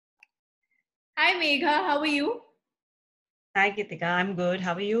Hi Megha, how are you? Hi, Kitika. I'm good.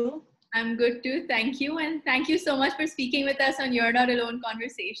 How are you? I'm good too, thank you. And thank you so much for speaking with us on You're Not Alone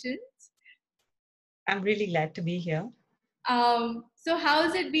Conversations. I'm really glad to be here. So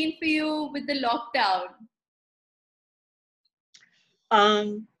how's it been for you with the lockdown?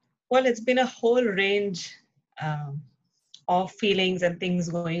 Um, well, it's been a whole range um, of feelings and things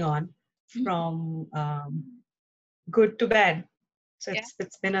going on, from good to bad. So Yeah.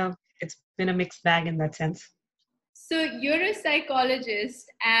 it's been a mixed bag in that sense. So you're a psychologist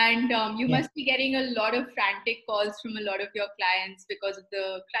and you Yeah, must be getting a lot of frantic calls from a lot of your clients because of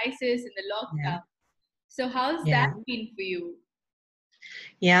the crisis and the yeah, lockdown. So how's that yeah, been for you?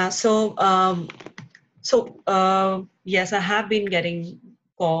 yeah. Yes, I have been getting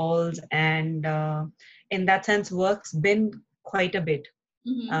calls, and in that sense, work's been quite a bit.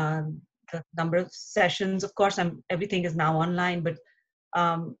 Mm-hmm. Um, the number of sessions, of course, everything is now online, but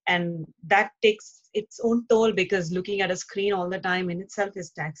and that takes its own toll because looking at a screen all the time in itself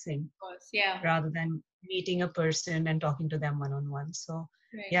is taxing Of course, yeah. rather than meeting a person and talking to them one on one. So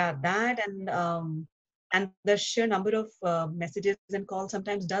Right. yeah, that and the sheer number of messages and calls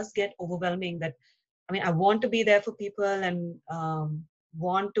sometimes does get overwhelming. That I mean, I want to be there for people and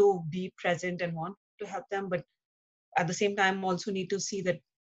want to be present and want to help them, but at the same time also need to see that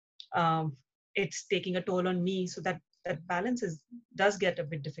um, it's taking a toll on me, so that balance is does get a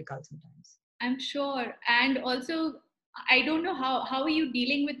bit difficult sometimes. I'm sure. And also, I don't know how are you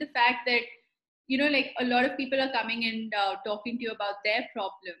dealing with the fact that, like a lot of people are coming and talking to you about their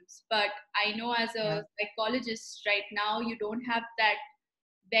problems. But I know as Yeah, a psychologist right now, you don't have that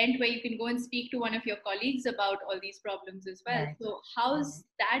vent where you can go and speak to one of your colleagues about all these problems as well. right. So how's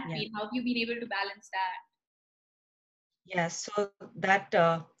that Yeah. been? How have you been able to balance that? Yes, so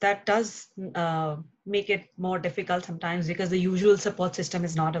that does make it more difficult sometimes because the usual support system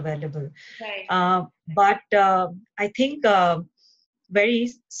is not available. Right. But I think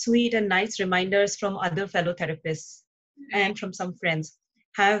very sweet and nice reminders from other fellow therapists Right. and from some friends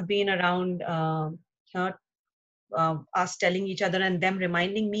have been around, you know, us telling each other and them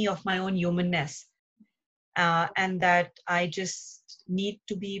reminding me of my own humanness, and that I just need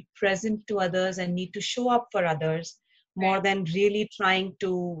to be present to others and need to show up for others Right. more than really trying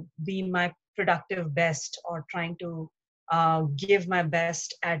to be my productive best or trying to give my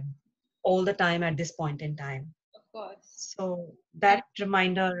best at all the time at this point in time. Of course. So And that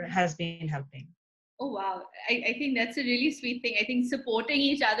reminder has been helping. oh wow. I think that's a really sweet thing. I think supporting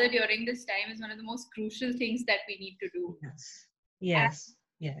each other during this time is one of the most crucial things that we need to do. Yes. Yes.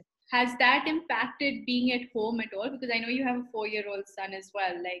 Yes. Has that impacted being at home at all? Because I know you have a 4-year-old son as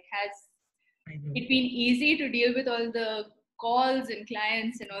well. Like, has I do. it been easy to deal with all the calls and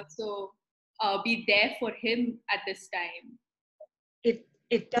clients and also be there for him at this time?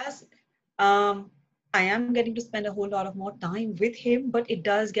 It does. Um, I am getting to spend a whole lot of more time with him, but it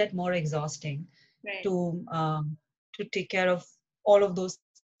does get more exhausting Right. to take care of all of those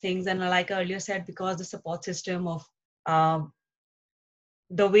things. And like I earlier said, because the support system of um,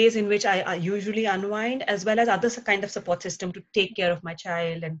 the ways in which I usually unwind, as well as other kind of support system to take care of my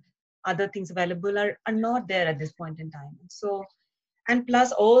child and other things available are not there at this point in time. So, and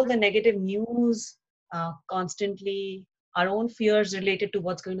plus all the negative news constantly, our own fears related to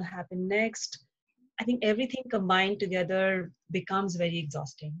what's going to happen next. I think everything combined together becomes very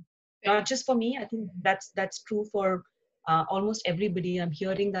exhausting. Right. Not just for me. I think that's true for almost everybody. I'm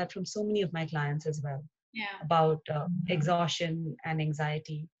hearing that from so many of my clients as well Yeah. about exhaustion and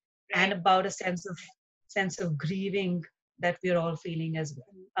anxiety, and Right. about a sense of grieving that we're all feeling as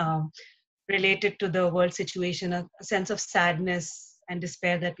well, related to the world situation, a sense of sadness and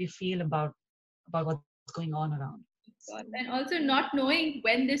despair that we feel about what's going on around. So God. And also not knowing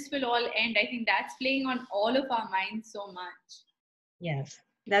when this will all end. I think that's playing on all of our minds so much. yes,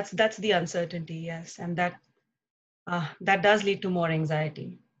 that's the uncertainty. Yes, and that does lead to more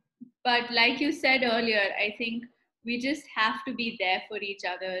anxiety. But like you said earlier, I think we just have to be there for each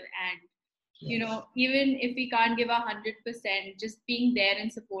other. And, Yes, even if we can't give 100%, just being there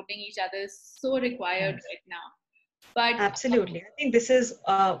and supporting each other is so required yes. right now. But Absolutely. I think this is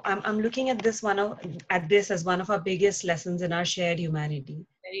I'm looking at this as one of our biggest lessons in our shared humanity,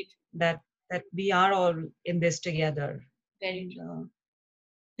 very true, that we are all in this together. very And true. And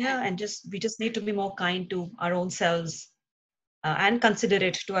yeah, and just we just need to be more kind to our own selves, and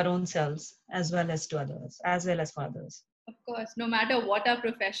considerate to our own selves as well as to others, as well as for others. of course, no matter what our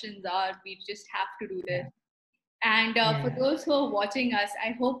professions are, we just have to do this. Yeah. And for Yeah. those who are watching us, I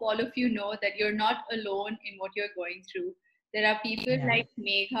hope all of you know that you're not alone in what you're going through. There are people Yeah. like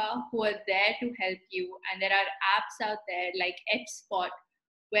Megha who are there to help you, and there are apps out there like HSpot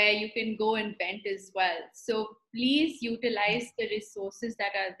where you can go and vent as well. So please utilize the resources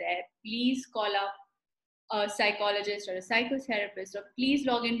that are there. Please call up a psychologist or a psychotherapist, or please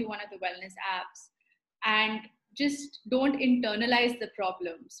log into one of the wellness apps, and just don't internalize the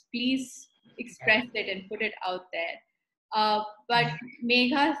problems. Please express it and put it out there. But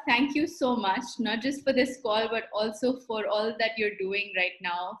Megha, thank you so much, not just for this call, but also for all that you're doing right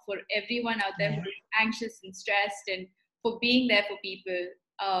now, for everyone out there who is anxious and stressed, and for being there for people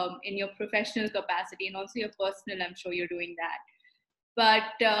in your professional capacity and also your personal. I'm sure you're doing that.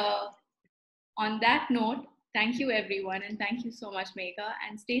 But on that note, thank you everyone, and thank you so much, Megha,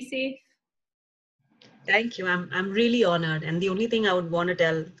 and stay safe. Thank you. I'm really honored. And the only thing I would want to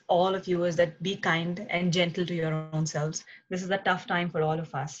tell all of you is that be kind and gentle to your own selves. This is a tough time for all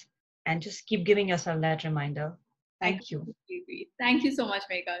of us. And just keep giving yourself that reminder. I Thank you. completely agree. Thank you so much,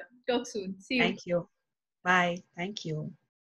 Megha. Talk soon. See you. Thank you. Bye. Thank you.